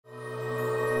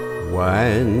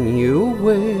When you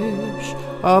wish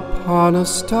upon a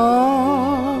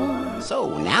star.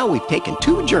 So now we've taken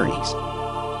 2 journeys.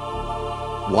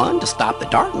 One to stop the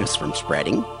darkness from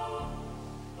spreading,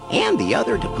 and the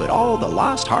other to put all the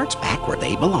lost hearts back where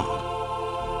they belong.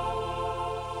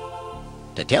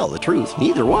 To tell the truth,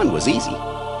 neither one was easy.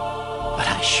 But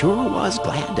I sure was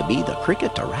glad to be the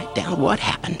cricket to write down what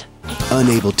happened.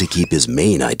 Unable to keep his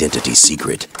main identity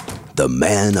secret, the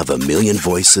man of a million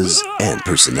voices and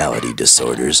personality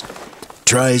disorders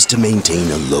tries to maintain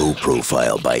a low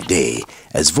profile by day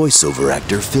as voiceover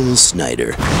actor Phil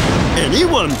Snyder.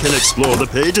 Anyone can explore the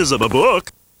pages of a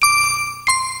book.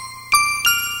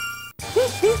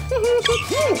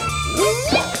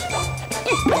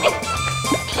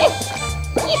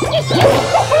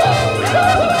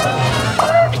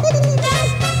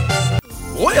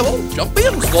 Well, jump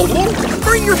in, Slowmo.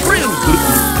 Bring your friends.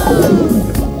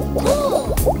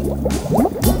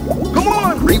 Come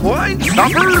on, rewind,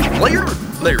 stoppers, player.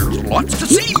 There's lots to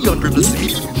see under the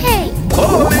sea. Hey.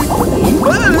 Bye.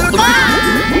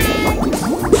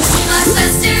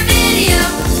 Blockbuster Video.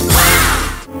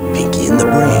 Wow. Pinky in the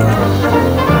Brain.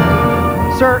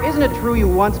 Sir, isn't it true you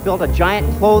once built a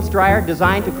giant clothes dryer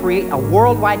designed to create a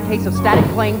worldwide case of static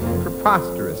cling?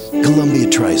 Preposterous. Columbia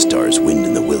TriStar's Wind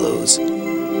in the Willows.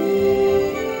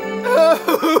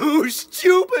 Oh,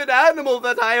 stupid animal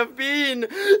that I have been!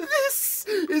 This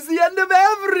is the end of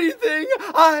everything!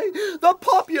 I, the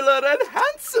popular and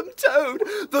handsome toad,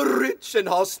 the rich and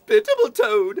hospitable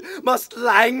toad, must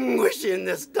languish in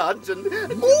this dungeon.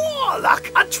 More luck!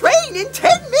 A train in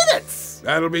 10 minutes!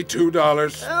 That'll be $2.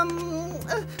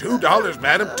 $2,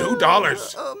 madam,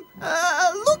 $2.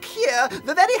 Look here,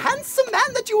 the very handsome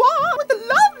man that you are with the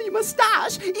lovely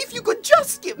mustache. If you could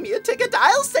just give me a ticket,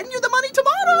 I'll send you the money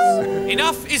tomorrow.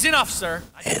 Enough is enough, sir.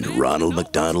 And Ronald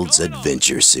McDonald's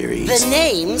Adventure Series. The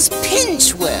name's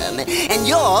Pinchworm, and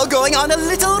you're going on a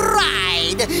little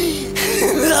ride.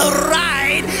 The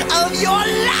ride of your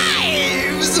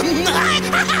lives!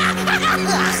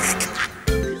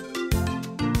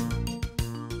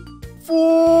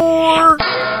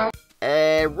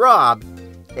 Rob,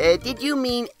 did you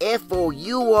mean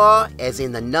F-O-U-R, as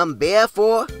in the number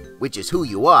 4, which is who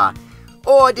you are,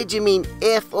 or did you mean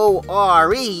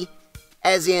F-O-R-E,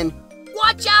 as in,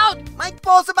 watch out, Mike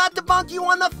Paul's about to bonk you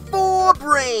on the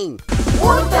forebrain?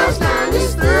 4 times 9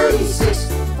 is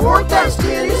 36, 4 times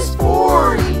 10 is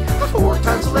 40, 4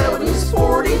 times 11 is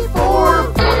 44,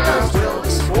 4 times 12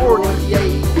 is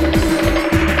 48.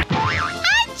 I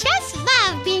just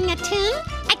love being a toon.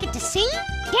 I get to sing,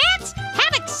 dance,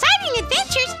 have exciting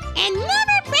adventures, and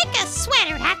never break a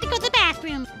sweat or have to go to the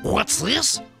bathroom. What's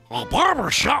this? A barber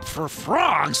shop for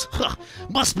frogs? Huh,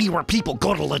 must be where people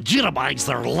go to legitimize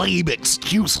their lame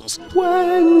excuses.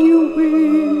 When you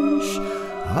wish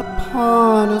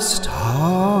upon a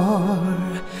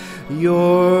star,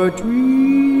 your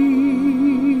dream